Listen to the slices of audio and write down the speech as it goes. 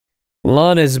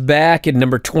Lana's back at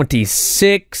number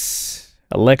 26.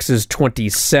 Alexa's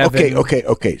 27.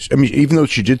 Okay. I mean, even though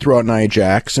she did throw out Nia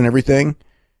Jax and everything,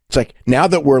 it's like, now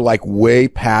that we're like way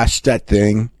past that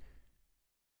thing,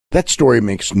 that story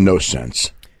makes no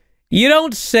sense. You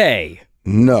don't say.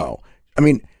 No. I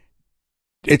mean,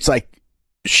 it's like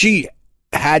she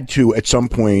had to at some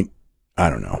point, I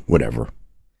don't know, whatever.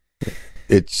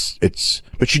 But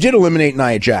she did eliminate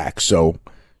Nia Jax, so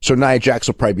Nia Jax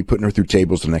will probably be putting her through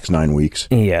tables the next 9 weeks.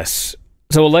 Yes.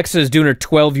 So Alexa is doing her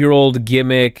 12-year-old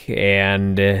gimmick,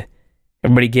 and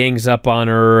everybody gangs up on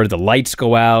her. The lights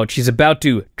go out. She's about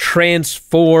to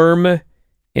transform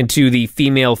into the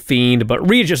female fiend, but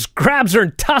Rhea just grabs her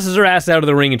and tosses her ass out of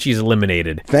the ring, and she's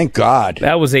eliminated. Thank God.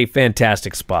 That was a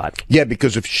fantastic spot. Yeah,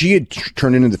 because if she had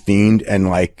turned into the fiend and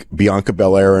like Bianca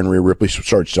Belair and Rhea Ripley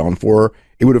started selling for her,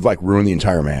 it would have like ruined the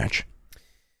entire match.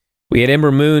 We had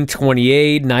Ember Moon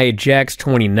 28, Nia Jax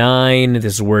 29. This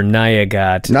is where Nia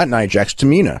got... Not Nia Jax,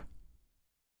 Tamina.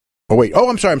 Oh, wait. Oh,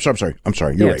 I'm sorry.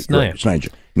 You're right. It's Nia. It's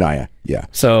Nia, yeah.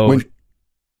 So...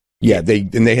 they had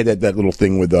that little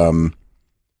thing with...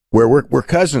 where we're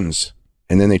cousins,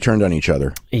 and then they turned on each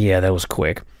other. Yeah, that was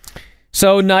quick.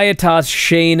 So Nia tosses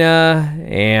Shayna,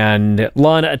 and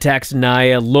Lana attacks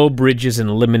Nia, low bridges, and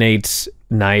eliminates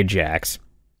Nia Jax.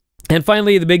 And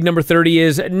finally, the big number 30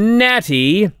 is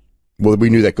Natty. Well,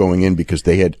 we knew that going in because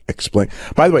they had explained.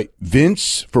 By the way,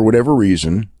 Vince, for whatever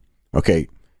reason, okay,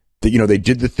 they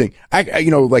did the thing.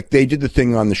 They did the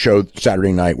thing on the show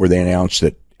Saturday night where they announced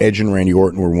that Edge and Randy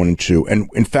Orton were 1 and 2, and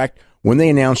in fact, when they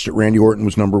announced it, Randy Orton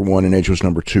was number 1 and Edge was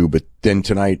number 2, but then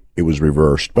tonight it was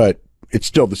reversed. But it's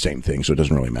still the same thing, so it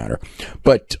doesn't really matter.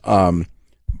 But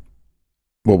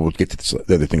we'll get to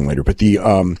the other thing later. But the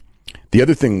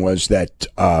other thing was that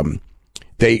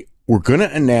they were going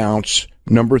to announce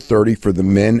number 30 for the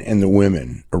men and the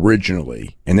women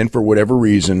originally, and then for whatever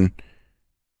reason,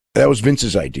 that was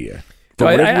Vince's idea.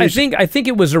 I think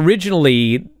it was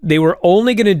originally they were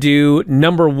only going to do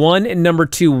number 1 and number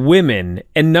 2 women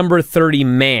and number 30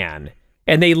 man,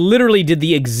 and they literally did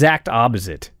the exact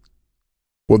opposite.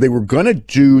 Well, they were going to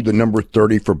do the number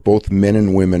 30 for both men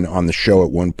and women on the show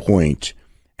at one point,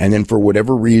 and then for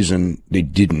whatever reason, they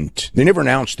didn't. They never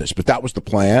announced this, but that was the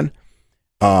plan.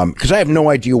 Because I have no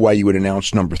idea why you would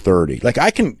announce number 30. Like, I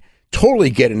can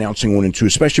totally get announcing 1 and 2,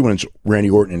 especially when it's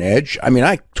Randy Orton and Edge. I mean,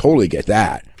 I totally get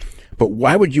that. But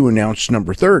why would you announce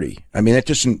number 30? I mean, that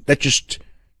just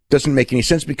doesn't make any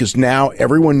sense, because now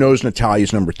everyone knows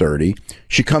Natalya's number 30.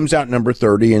 She comes out number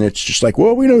 30, and it's just like,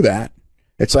 well, we know that.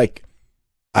 It's like,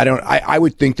 I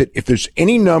would think that if there's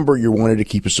any number you wanted to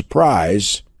keep a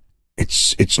surprise,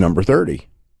 it's number 30.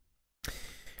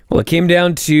 Well, it came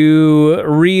down to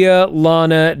Rhea,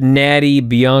 Lana, Natty,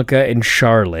 Bianca, and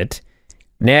Charlotte.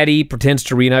 Natty pretends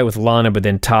to reunite with Lana, but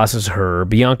then tosses her.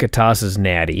 Bianca tosses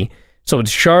Natty. So it's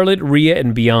Charlotte, Rhea,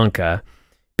 and Bianca.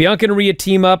 Bianca and Rhea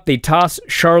team up. They toss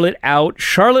Charlotte out.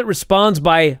 Charlotte responds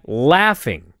by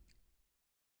laughing.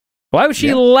 Why was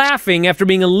she laughing after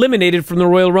being eliminated from the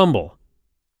Royal Rumble?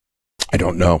 I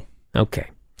don't know. Okay.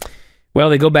 Well,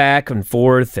 they go back and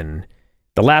forth, and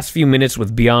the last few minutes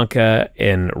with Bianca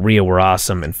and Rhea were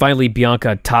awesome. And finally,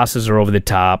 Bianca tosses her over the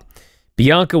top.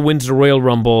 Bianca wins the Royal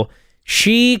Rumble.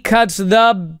 She cuts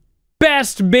the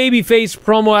best babyface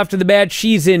promo after the match.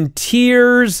 She's in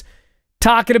tears,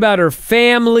 talking about her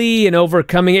family and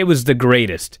overcoming. It was the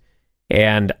greatest.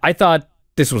 And I thought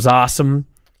this was awesome.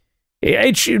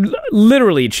 It should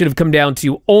have come down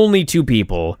to only 2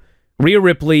 people, Rhea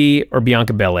Ripley or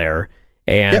Bianca Belair.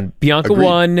 And Bianca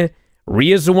won.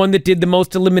 Rhea's the one that did the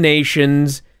most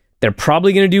eliminations. They're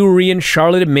probably going to do Rhea and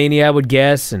Charlotte at Mania, I would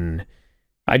guess. And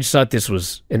I just thought this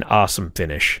was an awesome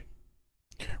finish.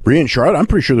 Rhea and Charlotte? I'm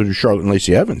pretty sure they'll do Charlotte and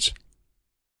Lacey Evans.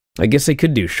 I guess they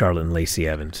could do Charlotte and Lacey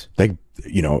Evans. I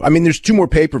mean, there's 2 more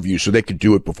pay-per-views, so they could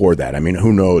do it before that. I mean,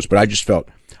 who knows? But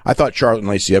I thought Charlotte and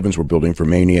Lacey Evans were building for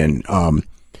Mania, and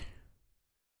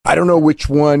I don't know which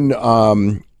one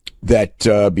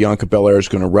that Bianca Belair is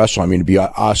going to wrestle. I mean, it'd be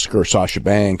Asuka or Sasha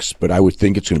Banks, but I would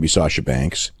think it's going to be Sasha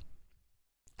Banks.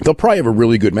 They'll probably have a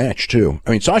really good match, too.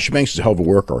 I mean, Sasha Banks is a hell of a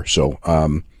worker, so...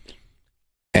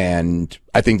 and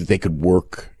I think that they could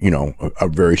work, a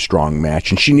very strong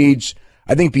match. And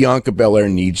I think Bianca Belair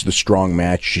needs the strong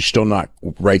match. She's still not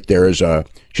right there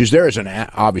she's there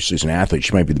obviously as an athlete.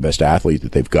 She might be the best athlete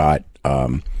that they've got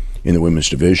in the women's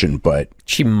division, but...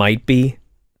 She might be.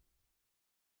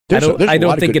 I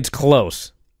don't think it's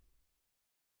close.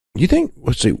 You think?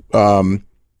 Let's see. Well,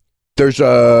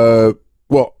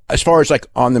 as far as like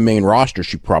on the main roster,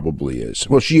 she probably is.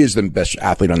 Well, she is the best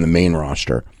athlete on the main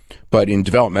roster. But in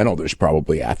developmental, there's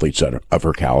probably athletes of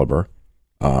her caliber.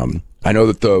 I know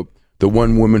that the the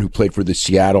one woman who played for the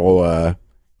Seattle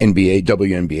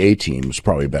WNBA team was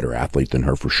probably a better athlete than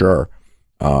her for sure.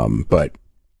 But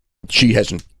she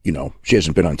hasn't been on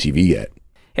TV yet.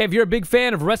 Hey, if you're a big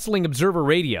fan of Wrestling Observer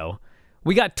Radio,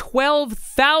 we got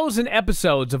 12,000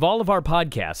 episodes of all of our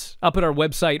podcasts up at our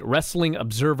website,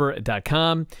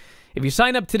 WrestlingObserver.com. If you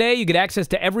sign up today, you get access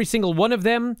to every single one of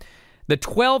them. The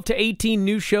 12 to 18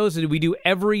 new shows that we do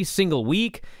every single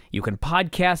week. You can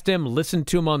podcast them, listen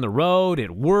to them on the road,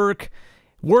 at work,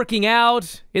 working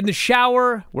out, in the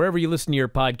shower, wherever you listen to your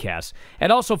podcasts.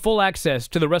 And also full access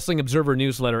to the Wrestling Observer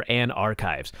newsletter and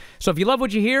archives. So if you love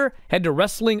what you hear, head to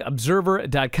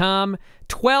WrestlingObserver.com.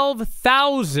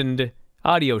 12,000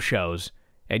 audio shows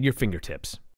at your fingertips.